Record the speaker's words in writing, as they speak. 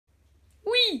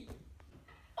Wee!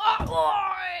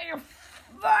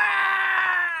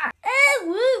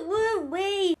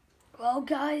 Wee! Well,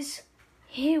 guys,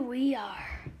 here we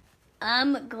are.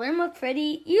 Glimmer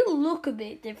Freddy, you look a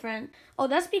bit different. Oh,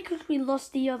 that's because we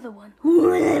lost the other one.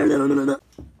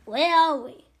 Where are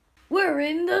we? We're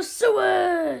in the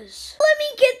sewers. Let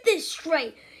me get this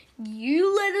straight.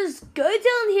 You let us go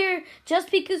down here just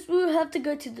because we have to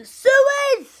go to the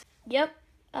sewers? Yep.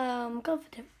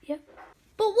 Confident. Yep.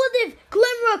 But what if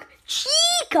Glimrock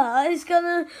Chica is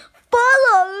gonna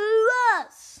follow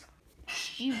us?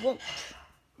 She won't.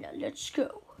 Now let's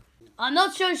go. I'm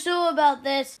not so sure about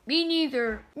this. Me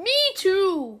neither. Me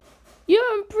too. Yeah,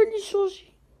 I'm pretty sure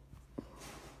she...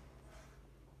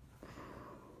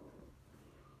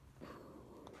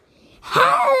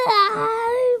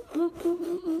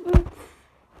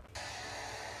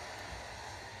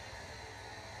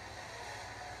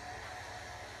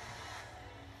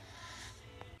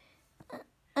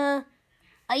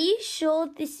 Are you sure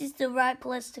this is the right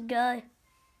place to go?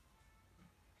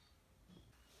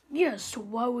 Yes,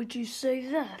 why would you say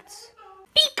that?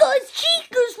 Because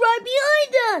Chica's right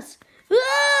behind us!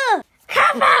 Ah!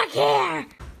 Come back here!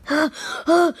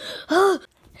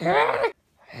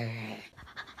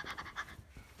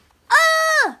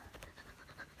 Ah!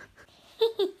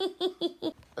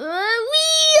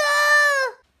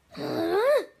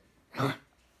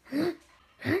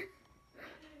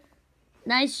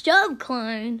 Nice job,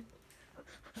 clone.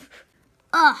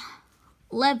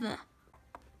 Lever.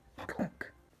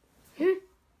 Clunk.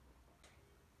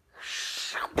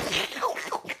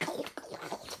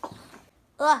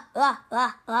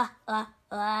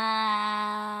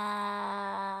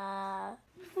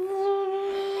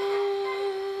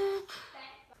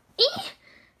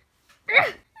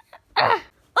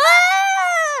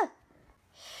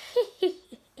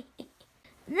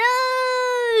 No!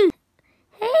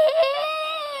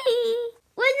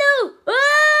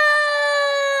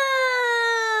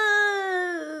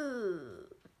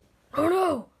 Oh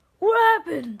no! What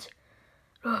happened?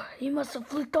 He must have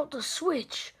flicked out the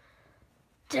switch.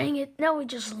 Dang it, now we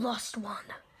just lost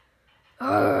one.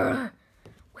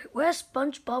 Wait, where's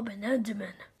SpongeBob and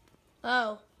Enderman?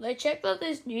 Oh, they checked out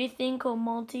this new thing called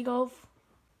multi-golf.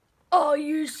 Are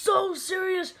you so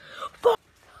serious?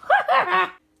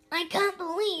 I can't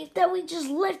believe that we just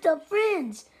left our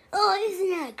friends. Oh, isn't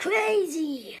that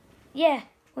crazy? Yeah,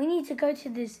 we need to go to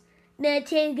this. Now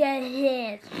take that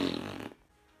head.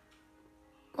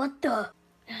 What the?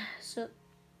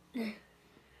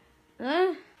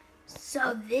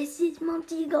 So this is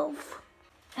multi-golf.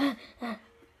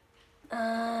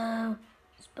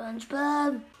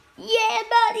 SpongeBob. Yeah,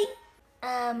 buddy.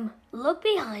 Look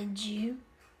behind you.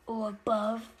 Or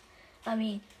above.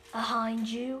 Behind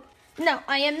you. No,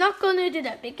 I am not going to do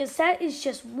that because that is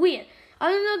just weird.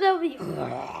 I don't know that would be...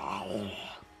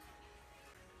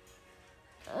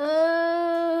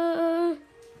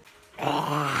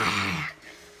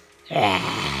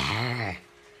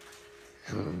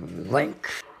 Link.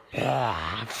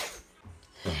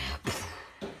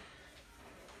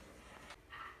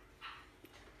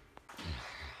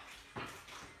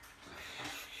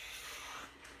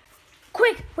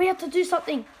 Quick, we have to do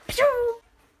something.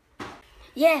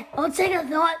 Yeah, I'll take a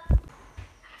thought.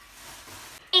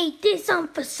 Eat this on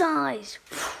for size.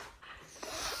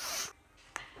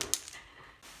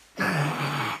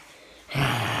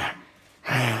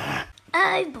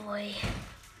 Oh boy.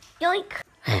 Yoink.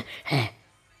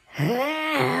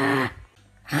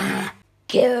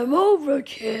 Game over,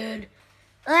 kid.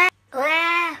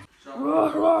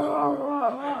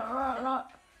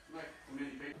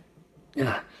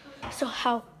 So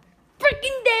how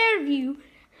freaking dare you?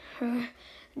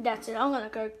 That's it, I'm gonna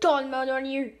go dawn mode on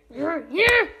you. You're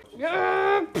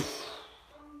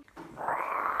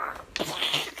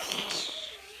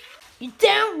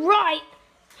damn right.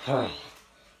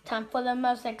 Time for the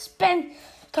most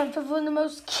Time for the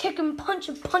most kick and punch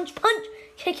and punch.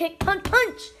 Kick,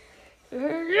 punch.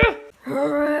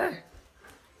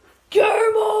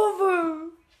 Game over.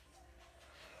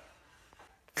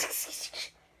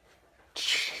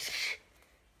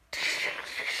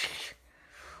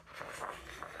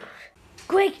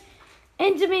 Quick,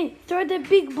 Enderman, throw the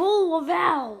big ball of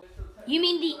owl. You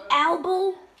mean the owl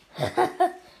ball?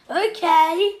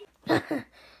 Okay.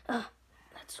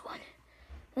 That's one.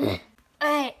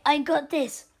 Alright, I got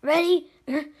this. Ready?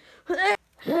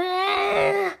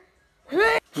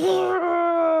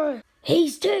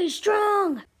 He's too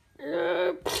strong.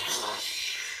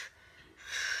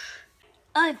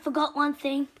 I forgot one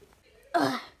thing.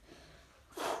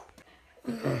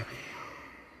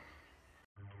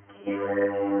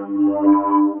 Game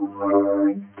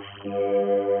over,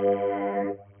 kid.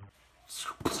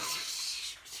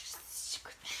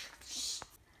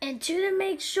 And to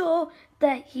make sure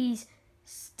that he's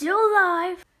still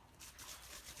alive,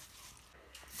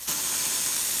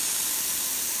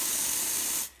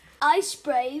 I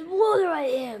sprayed water at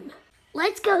him.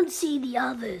 Let's go and see the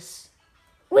others.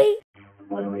 Wait.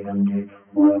 What are we gonna do?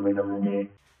 What are we gonna do?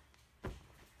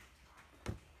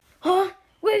 Huh?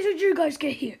 Where did you guys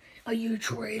get here? Are you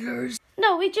traitors?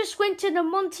 No, we just went to the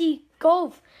Monty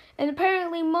Golf, and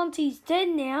apparently Monty's dead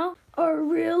now. Oh,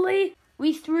 really?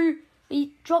 We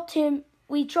dropped a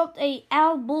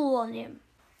owl ball on him,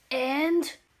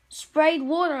 and sprayed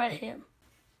water at him.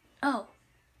 Oh,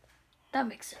 that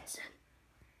makes sense then.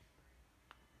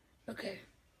 Okay.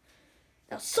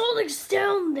 Now Sonic's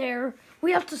down there.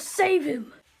 We have to save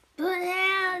him. But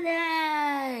how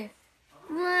now?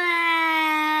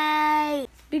 Why?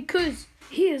 Because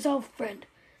he is our friend,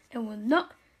 and we're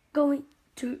not going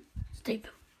to save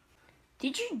him.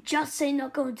 Did you just say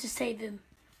not going to save him?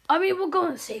 I mean, we're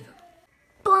going to save him.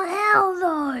 But how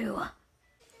though?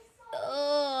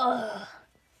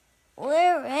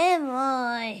 Where am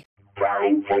I?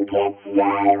 Time to get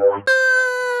you.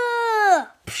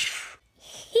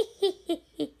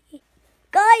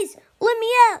 Guys, let me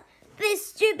out! This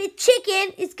stupid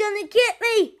chicken is gonna get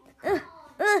me!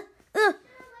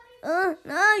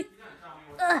 No!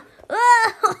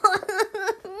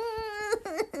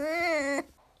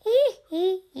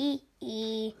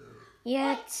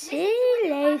 You're too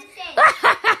late.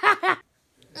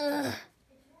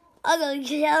 I gotta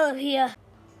get out of here.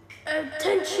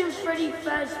 Attention, Freddy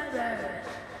Fazbear.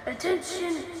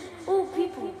 Attention, all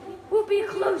people. We'll be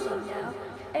closing now.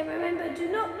 And remember,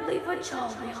 do not leave a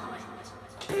child behind.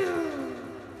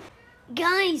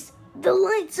 Guys, the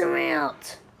lights are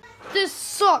out. This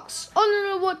sucks. I don't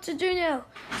know what to do now.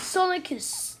 Sonic is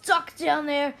stuck down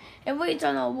there, and we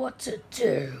don't know what to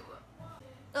do.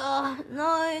 Oh,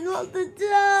 no, not the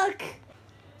duck.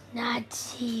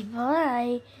 Naughty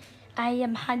boy. I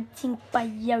am hunting for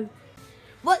you.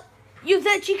 What? You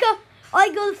that Chica? I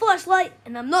got a flashlight,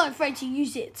 and I'm not afraid to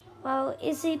use it. Well,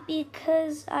 is it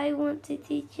because I wanted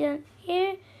to jump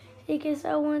here? Because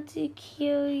I want to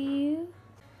kill you?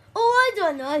 Oh, I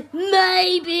don't know.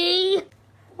 Maybe.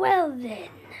 Well then.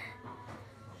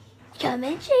 Come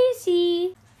and chase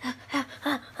me.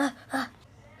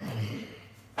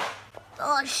 Oh,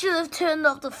 I should have turned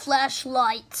off the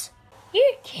flashlight.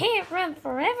 You can't run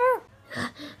forever.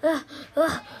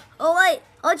 Oh wait,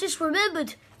 I just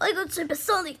remembered. I got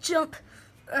supersonic jump.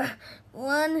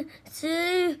 1,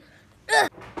 2.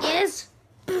 Yes.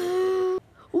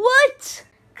 What?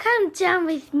 Come down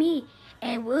with me,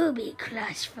 and we'll be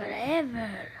close forever.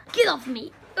 Get off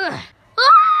me.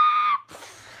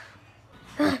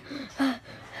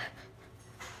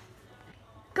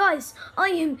 Guys, I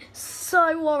am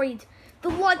so worried. The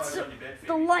lights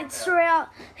are out,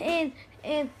 and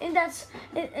that's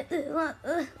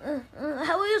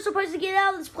how are you supposed to get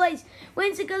out of this place?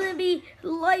 When's it gonna be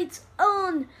lights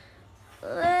on?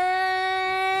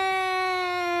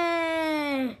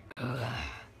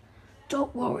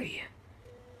 Don't worry,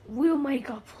 we'll make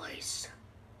our place.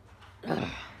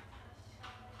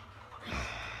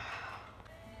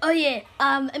 Oh yeah,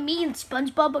 me and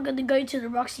SpongeBob are gonna go to the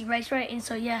Roxy race, right? And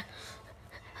so yeah.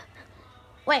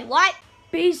 Wait, what?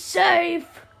 Be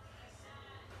safe.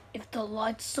 If the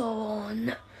lights are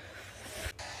on,